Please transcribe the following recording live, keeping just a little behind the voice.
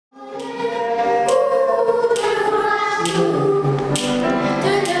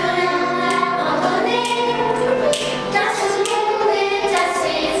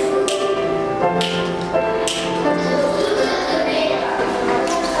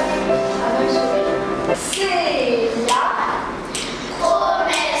C'est la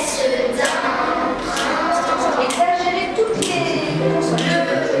promesse d'un prince. Exagérez toutes les consonnes.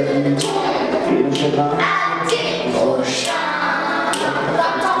 À tes prochains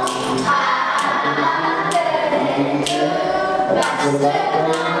vacances à la tête basse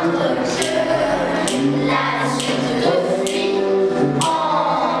de la suite de filles en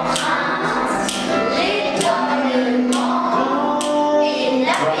prince, l'étonnement et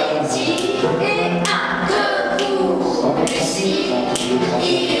l'appétit et un que pour Lucie,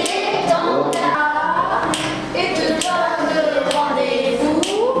 il est en gare et te donne rendez-vous.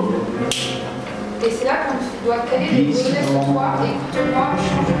 Et c'est là qu'on doit caler les volets sur toi. Écoute-moi,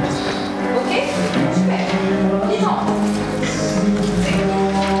 change de place. Ok? Super. Vivant.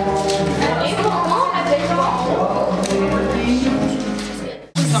 Et comment on appelle quoi?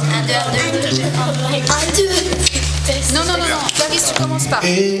 1, 2, 1, 2. Non, Clarisse, tu commences pas.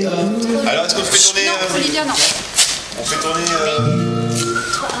 Alors, est-ce qu'on fait tourner... Non, Olivia, non. On fait tourner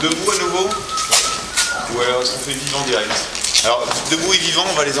debout à nouveau? Ou alors est-ce qu'on fait vivant direct? Alors, debout et vivant,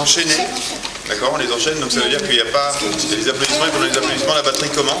 on va les enchaîner. D'accord, on les enchaîne, donc ça veut dire qu'il n'y a pas les applaudissements, et pendant les applaudissements, la batterie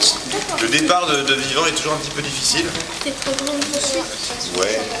commence. Le départ de vivant est toujours un petit peu difficile.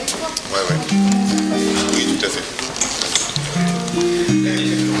 Ouais. Oui, tout à fait.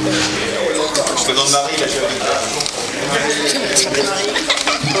 Je te donne Marie, la chérie.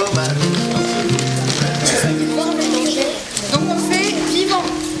 Donc on fait vivant.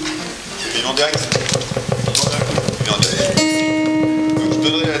 Vivant direct. Vivant direct. Donc, je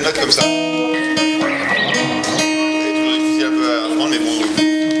donnerai la note comme ça. Mais bon,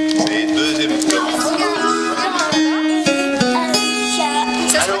 c'est deuxième plan.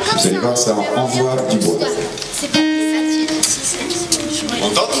 C'est grâce à Envoie du bois. On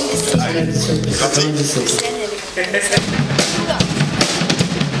tente? Allez, c'est parti.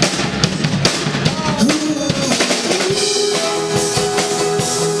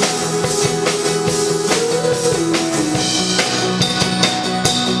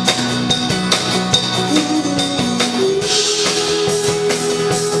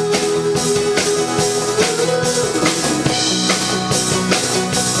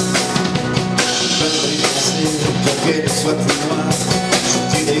 Soit plus loin, je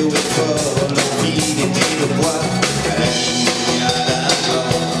dirais haut et fort l'envie d'été de bois.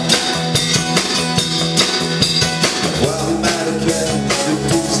 Avoir du mal au cœur de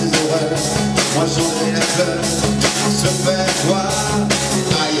toutes ces horreurs, moi j'en ai la peur, se faire voir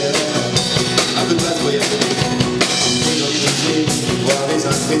ailleurs. Un peu de place voyage, et dans les musées, voir les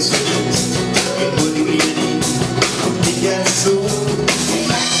impressionnistes, et Modigliani, Picasso.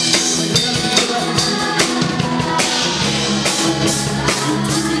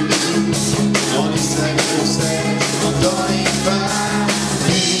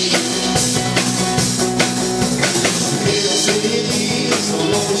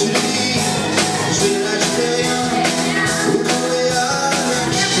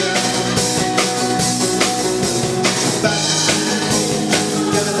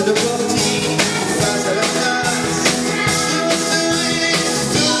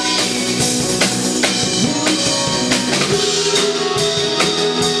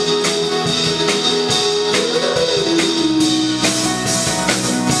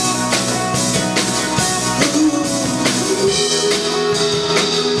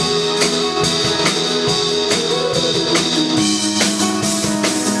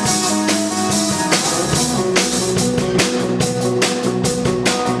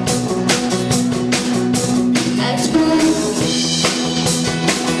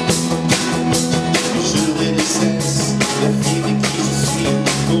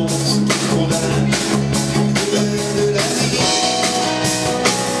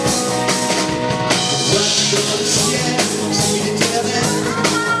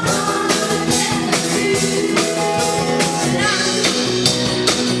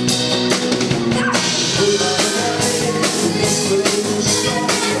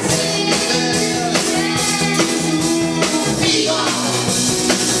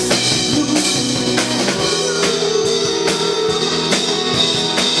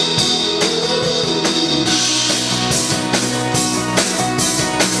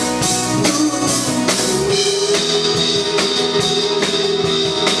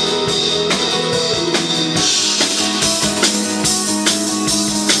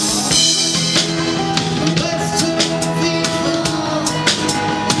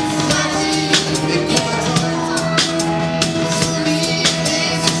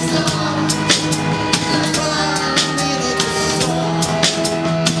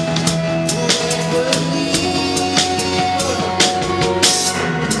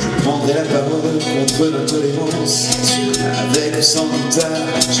 prendrai la parole contre l'intolérance. Avec ou sans guitare,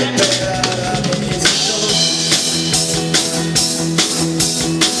 j'appelle à la résistance.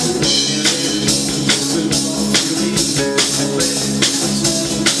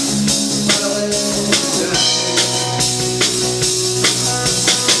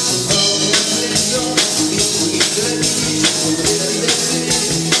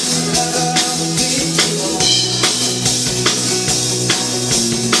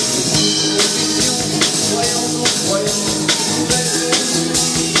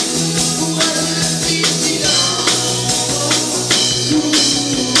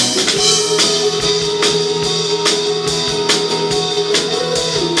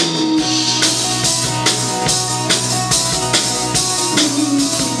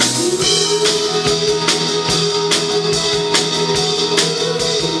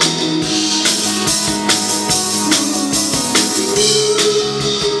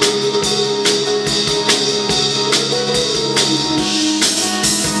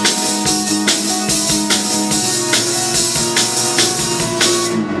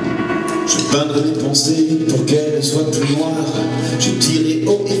 Peindre mes pensées pour qu'elles soient plus noires. Je tirerai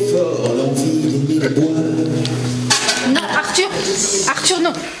haut et fort l'envie d'aimer les bois. Non, Arthur, Arthur,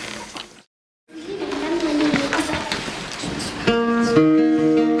 non.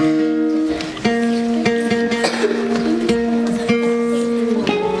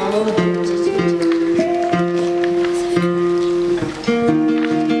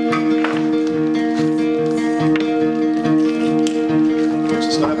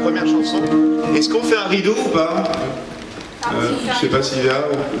 Est-ce qu'on fait un rideau ou pas? Je sais pas Sylvia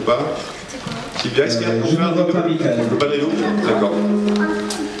ou pas. Sylvia, est-ce qu'on fait un rideau? On fait pas de rideau? D'accord.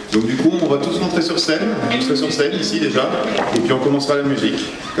 Donc du coup, on va tous rentrer sur scène. On sera sur scène ici déjà. Et puis on commencera la musique,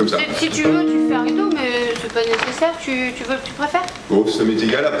 comme ça. Si tu veux, tu fais un rideau, mais c'est pas nécessaire. Tu préfères? Bon, ça m'est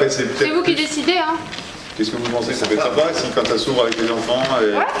égal. Après, c'est peut-être... C'est vous qui décidez, hein. Qu'est-ce que vous pensez? Ça fait sympa si quand ça s'ouvre avec les enfants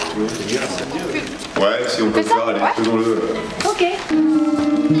et... Ouais. Ouais, si on peut le faire, allez, faisons-le. Ok.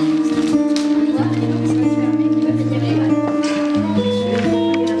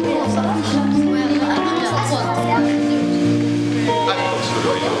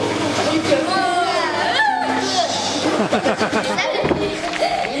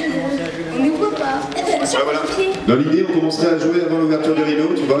 On ne voit pas. Ouais, voilà. Dans l'idée, on commencerait à jouer avant l'ouverture du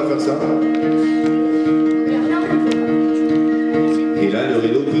rideau, tu vas faire ça. Et là, le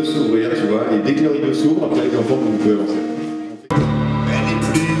rideau peut s'ouvrir, tu vois. Et dès que le rideau s'ouvre, après les enfants, vous pouvez avancer. Elle n'est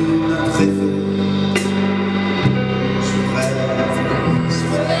plus ma préférée. Je rêve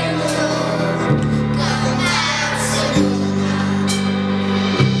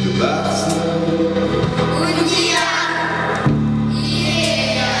de Barcelone.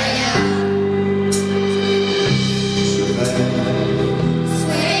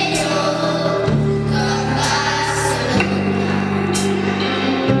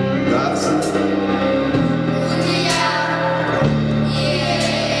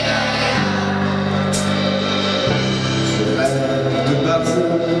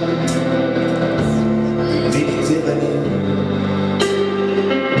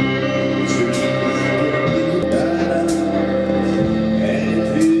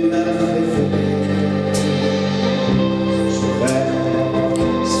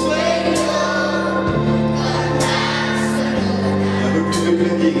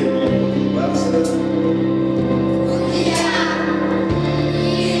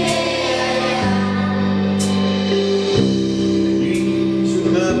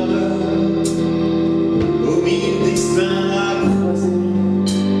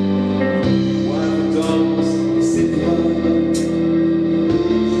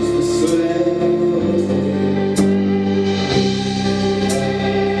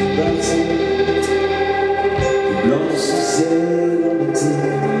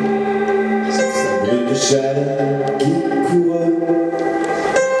 Chaleur qui couronne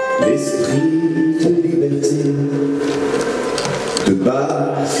l'esprit de liberté de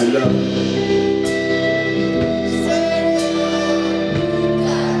Barcelone.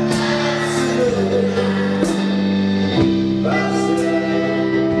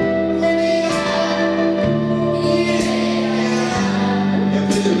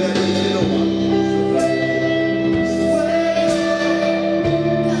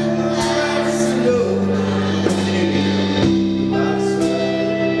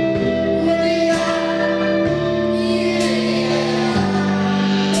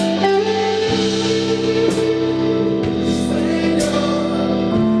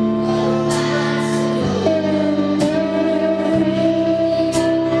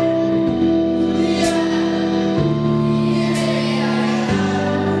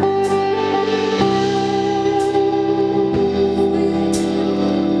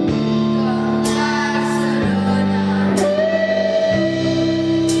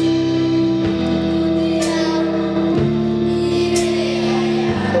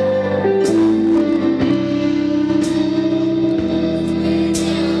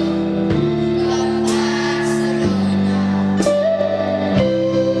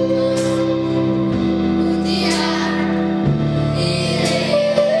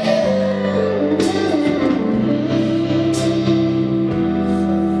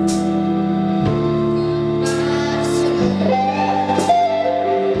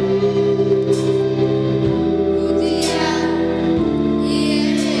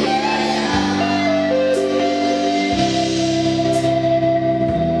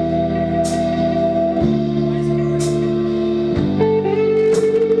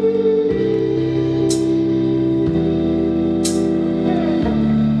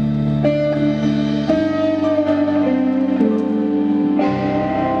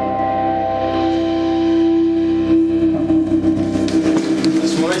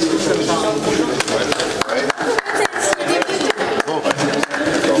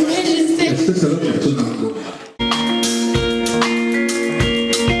 ça va faire tout d'un coup.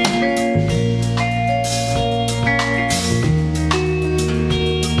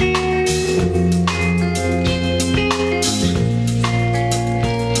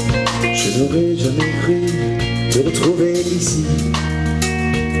 Je n'aurais jamais cru te retrouver ici,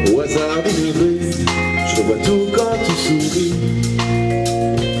 au hasard d'une rue, je vois tout quand tu souris.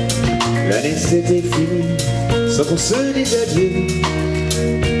 L'année c'était fini, sans qu'on se dise adieu.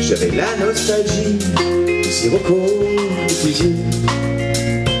 J'avais la nostalgie du sirocco de tes yeux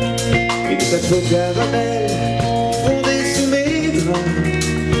et des pâteaux caramel fondés sous mes draps,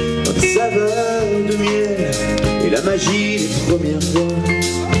 dans des saveurs de miel et la magie des premières fois.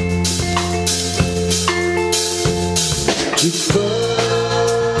 Tu portes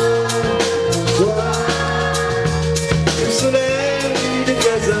en toi le soleil des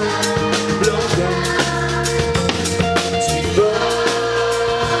casins blancs. Tu portes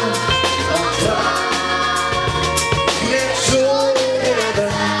en toi l'air chaud et la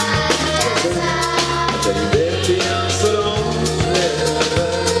vague, ta liberté insolente.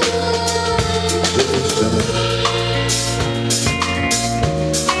 Je te chante.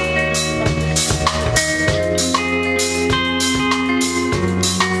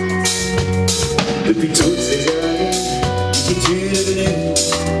 Depuis toutes ces années, qui tu es devenu?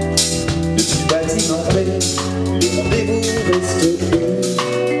 De tout bâtiment près, les rendez-vous restent eux.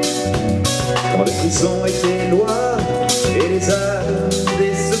 Quand le frisson était loin et les heures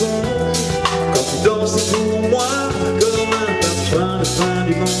des secondes, quand tu dansais pour moi comme un parfum de fin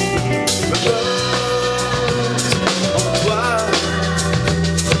du monde. Me porte en toi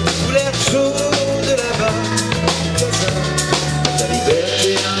sous l'air chaud de là-bas, ta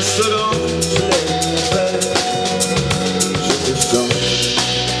liberté insolente.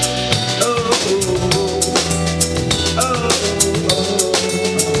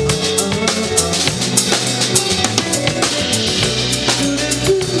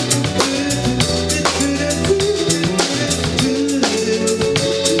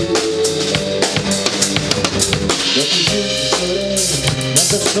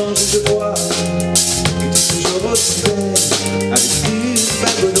 Je vois que tu es toujours aussi belle avec une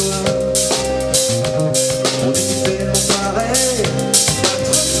bague au doigt. On était tellement pareil, pas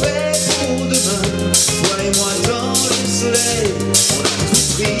trop fait pour demain. Toi et moi dans le soleil, on a tout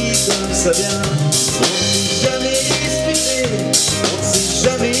pris comme ça vient. On ne s'est jamais disputé, on ne s'est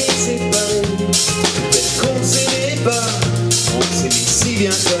jamais séparé. Peut-être qu'on ne s'aimait pas, on s'aimait si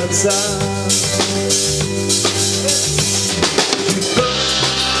bien comme ça.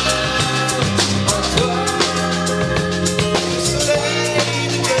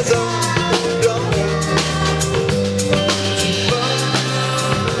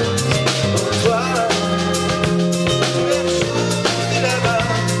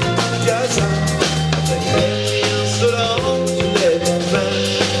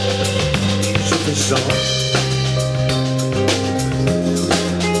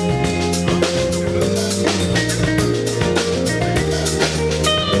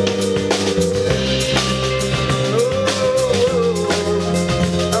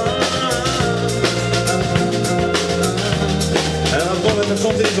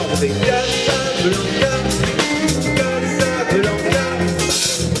 Chanter les gens, c'est Casablanca, Casablanca,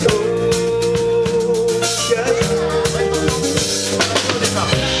 oh Casablanca. On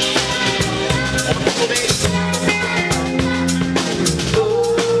départ. On va tourner. Oh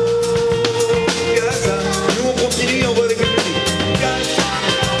Casa. Nous on continue, on va avec la musique.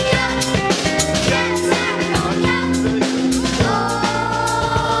 Casablanca, Casablanca,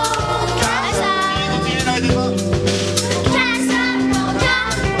 oh Casa. Continuez dans les débats.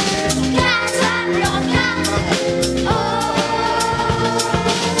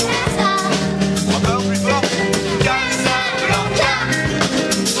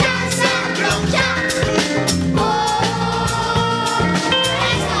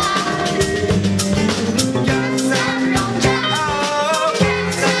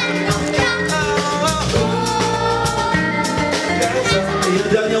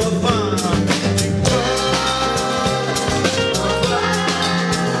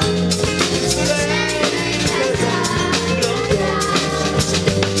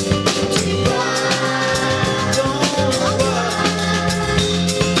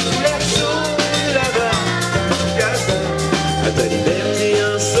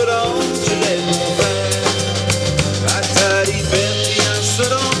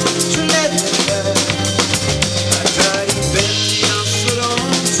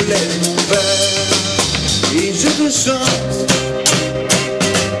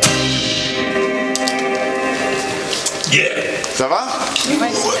 Ça va? Ouais,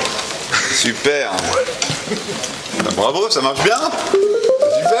 super. Super. Bah, bravo, ça marche bien.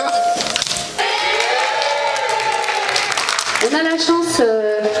 Super. On a la chance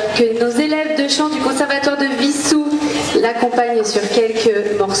que nos élèves de chant du conservatoire de WISSOUS l'accompagnent sur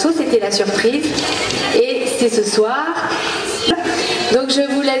quelques morceaux, c'était la surprise. Et c'est ce soir. Donc je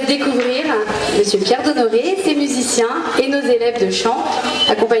vous laisse découvrir Monsieur Pierre Donoré, ses musiciens et nos élèves de chant,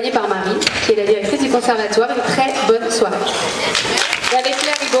 accompagnés par Marie, qui est la directrice du conservatoire. Une très bonne soirée. Et avec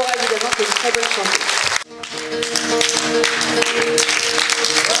Claire Ribora, évidemment, qui est une très bonne chanteuse.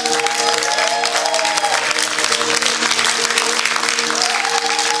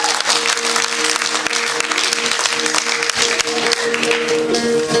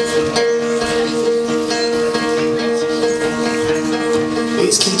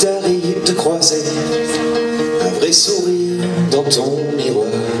 Est-ce qu'il t'arrive de croiser un vrai sourire dans ton miroir,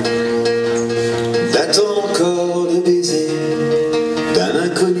 d'attendre encore le baiser d'un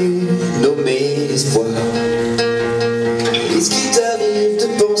inconnu nommé espoir? Est-ce qu'il t'arrive de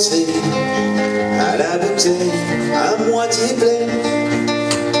penser à la bouteille à moitié pleine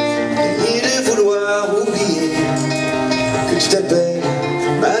et de vouloir oublier que tu t'appelles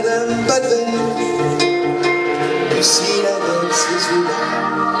Madame Padvel? Si avec ces yeux-là,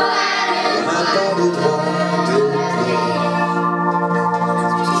 on n'a pas le droit de pleurer.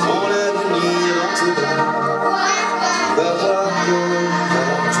 Prends l'avenir dans tes bras, tu vas voir comme va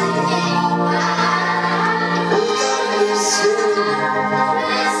t'aimer. Regarde le ciel,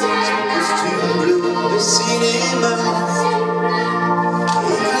 son costume bleu de cinéma.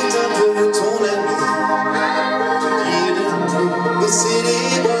 Écoute un peu ton ami, te dire de ne plus baisser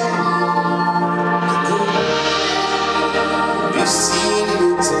les bras. S'il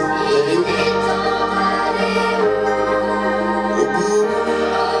est temps d'aller au bout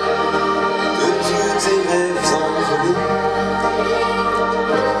de tous tes rêves envolés,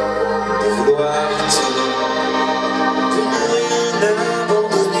 de vouloir tout, de ne rien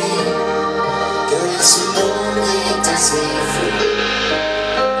abandonner, car ce monde est assez fou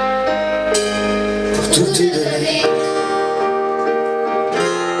pour tout te donner.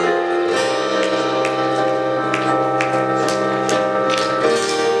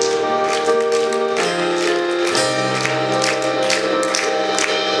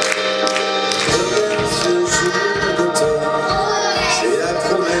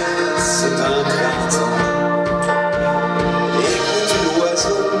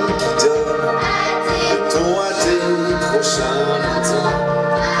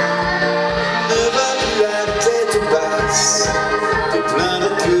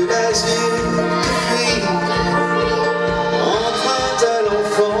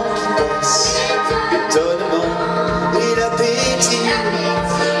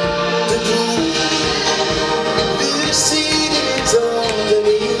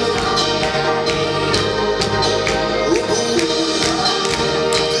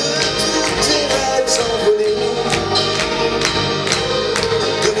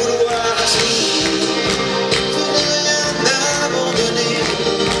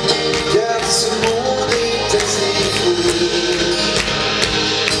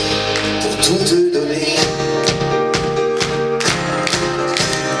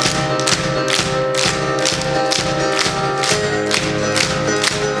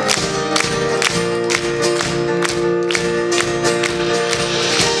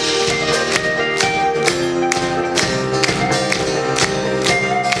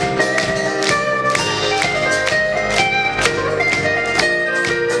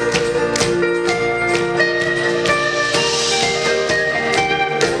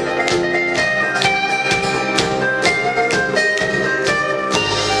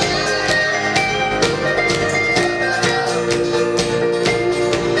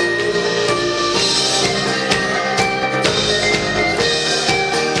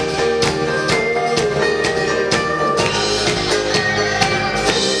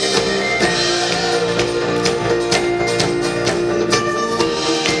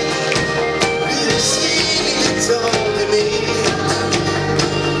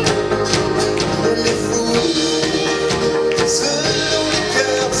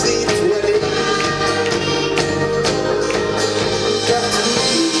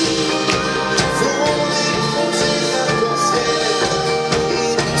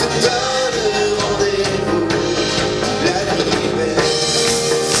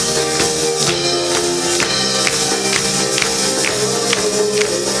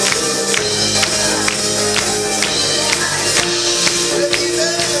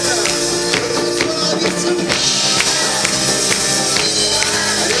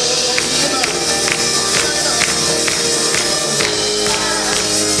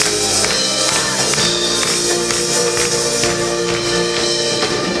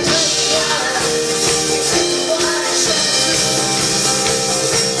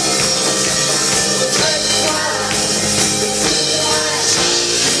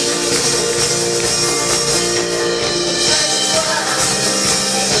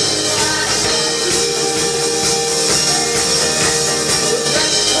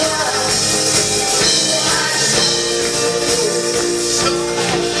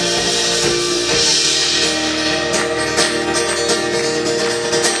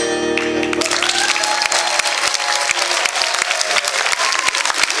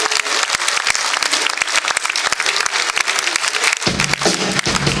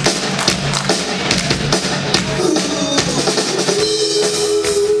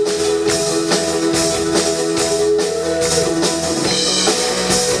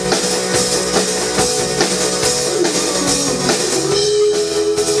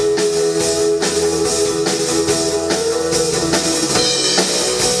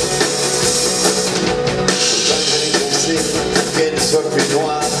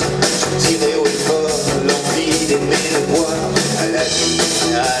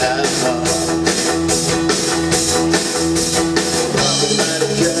 à la mort. J'ai mal au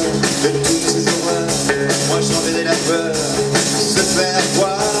cœur de toutes ces horreurs. Moi j'enverrai la peur se faire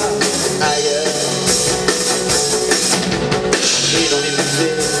voir ailleurs. Et dans les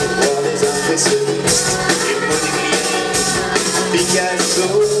musées, voir des impressionnistes, et Modigliani, Picasso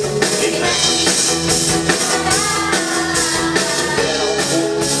et Matisse.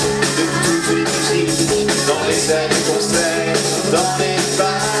 Dans les salles de concert, dans les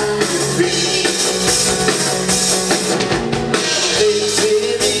bars publics. Et ces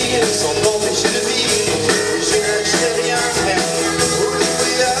rires sans m'empêcher de vivre. Je n'achète rien, au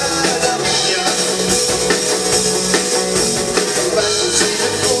bruit à la rien. Passe aussi le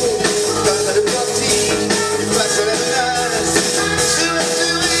faux, passe à le portique, passe à la menace, sur la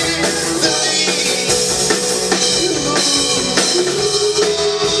souris de vie.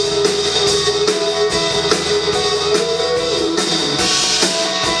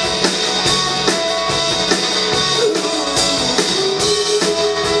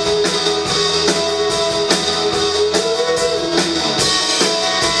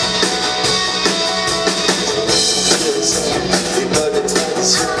 Les modes de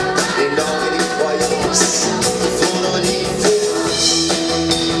tradition, les langues et les croyances font nos différences.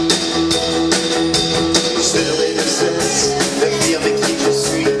 Je devrais de cesse d'affirmer qui je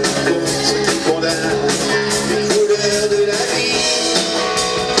suis pour ceux qui condamnent les couleurs de la vie.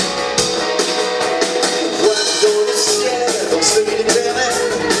 Vois dans le ciel, dans celui d'éternel,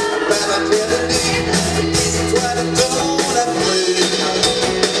 par un clair de lune, les étoiles dans la brume.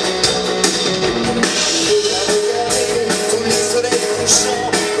 Tous les soleils couchants,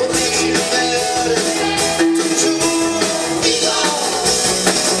 au fil vert, toujours vivants.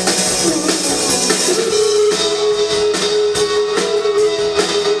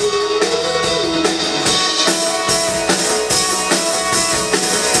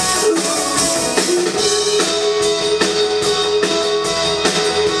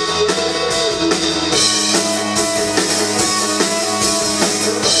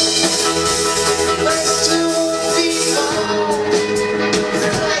 Resteront vivants,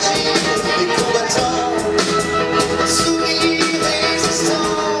 fragiles et combattants, sourires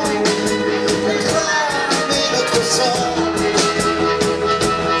résistants, cramer notre sang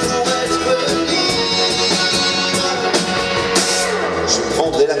pour être libre. Je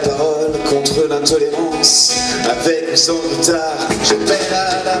prendrai la parole contre l'intolérance, avec ou sans guitare, j'appelle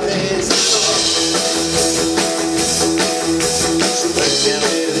à la résistance. Je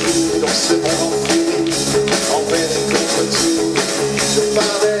préviendrai dans ce monde enfui, envers et contre tout. Je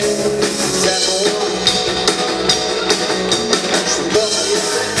parlerai d'amour. Je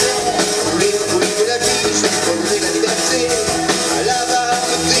bornerai tous les fruits de la vie. Je donnerai la liberté à la barre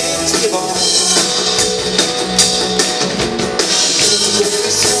des tyrans. Toute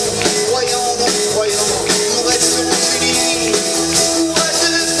confession, croyant non croyant, nous resterons unis.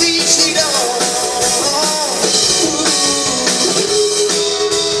 Courageux vigilants.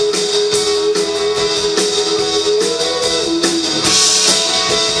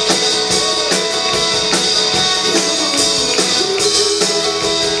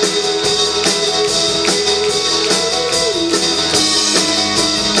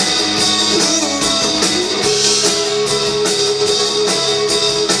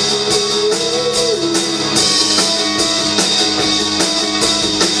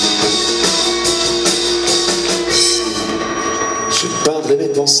 Je peindrai mes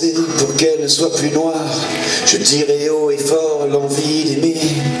pensées pour qu'elles ne soient plus noires. Je dirai haut et fort l'envie d'aimer,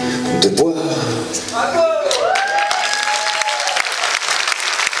 de boire.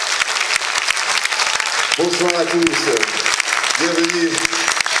 Bonsoir à tous, bienvenue.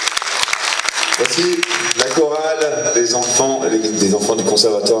 Voici la chorale des enfants du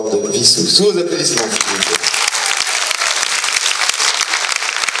conservatoire de WISSOUS. Sous vos applaudissements, s'il vous plaît.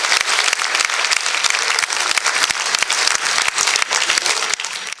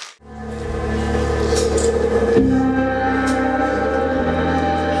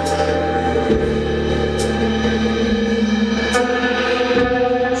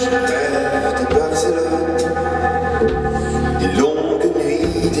 Je rêve de Barcelone, des longues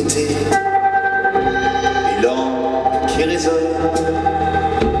nuits d'été, des lampes qui résonnent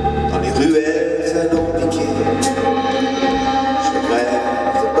dans les ruelles alambiquées. Je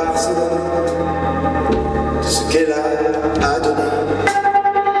rêve de Barcelone, de ce qu'elle a à donner.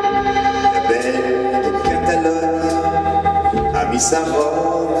 La belle de Catalogne a mis sa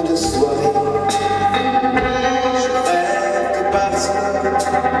robe de soirée. Je rêve de Barcelone,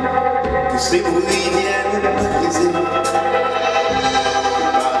 que ces bruits viennent me briser.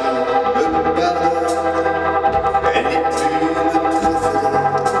 Paris me pardonne, elle n'est plus ma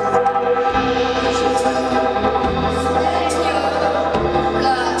préférée.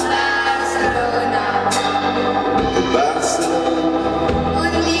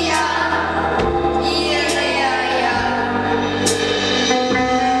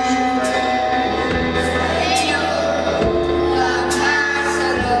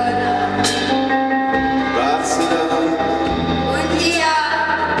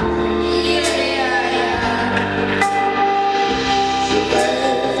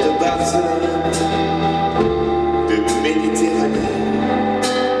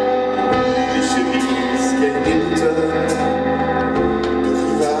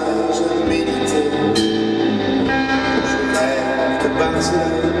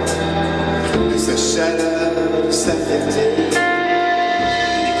 Barcelone, de sa chaleur, de sa fierté,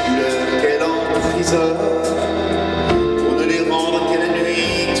 des couleurs qu'elle emprisonne pour ne les rendre qu'à la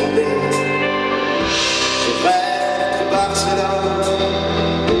nuit tombée. Je rêve de Barcelone,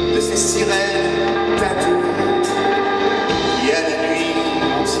 de ces sirènes tatouées qui à la nuit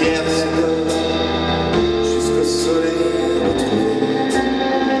entière se donnent jusqu'au soleil retrouvé.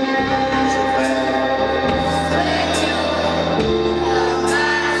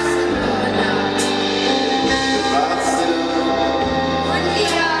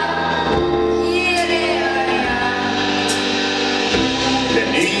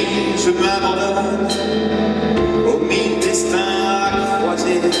 Je m'abandonne aux mille destins à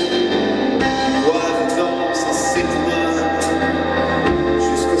croiser, boivent dans ses poumons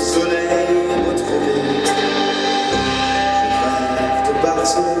jusqu'au soleil retrouvé. Je rêve de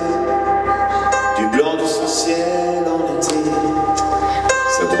Barcelone, du blanc de son ciel en été,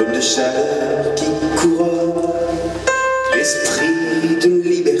 sa brume de chaleur qui couronne l'esprit de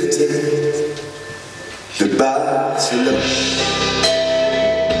liberté de Barcelone.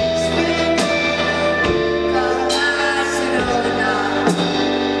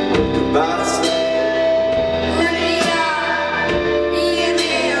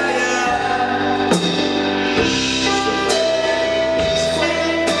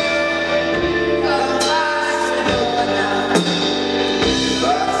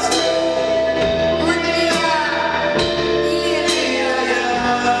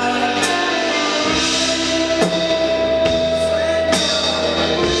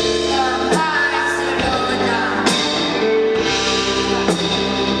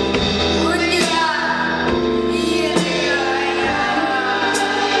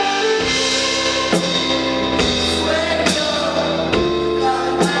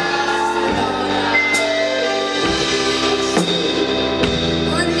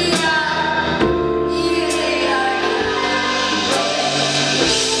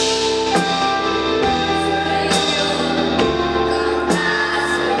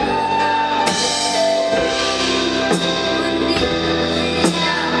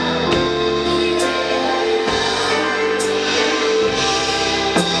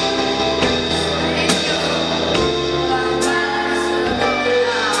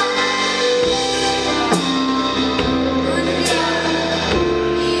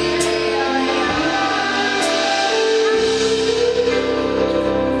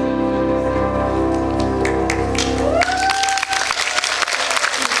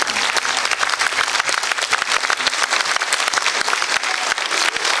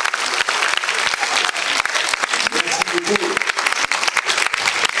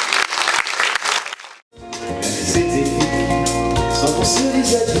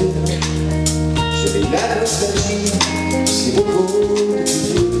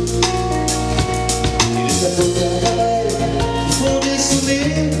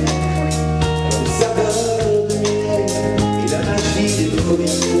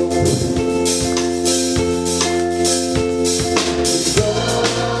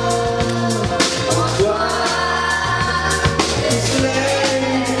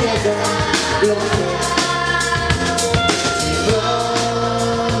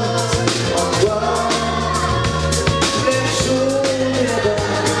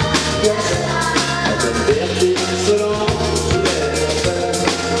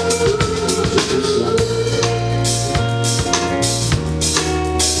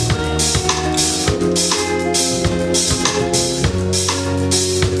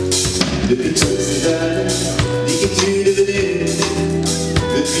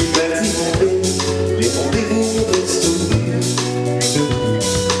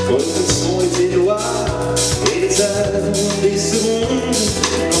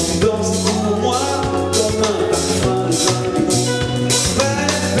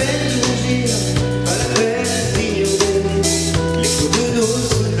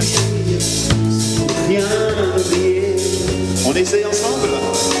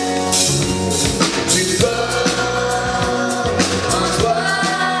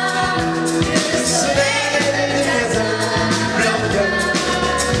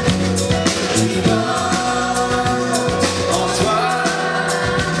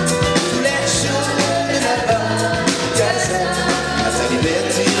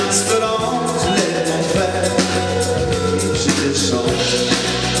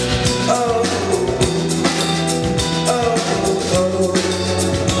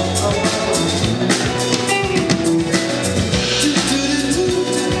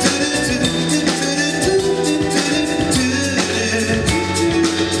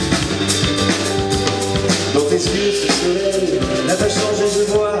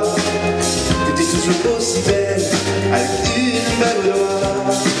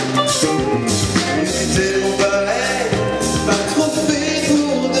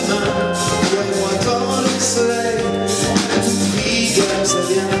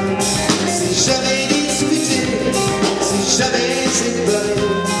 bien. On s'est jamais disputé, on s'est jamais séparé.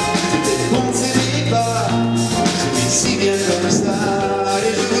 Peut-être qu'on ne s'aimait pas, c'était si bien comme ça.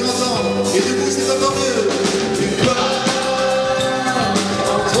 Allez, je vous entends, et debout c'est encore mieux. Tu portes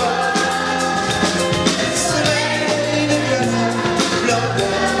en toi le soleil de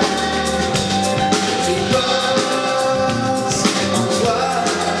Casablanca. Tu portes en toi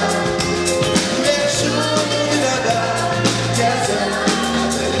l'air chaud de là-bas, Casa.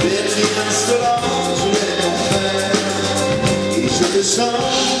 Ta vertige insolente, je vais t'en faire, et je te chante.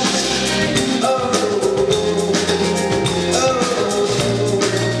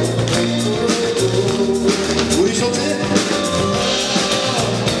 Vous lui chantez?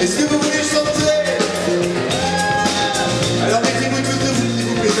 Est-ce que vous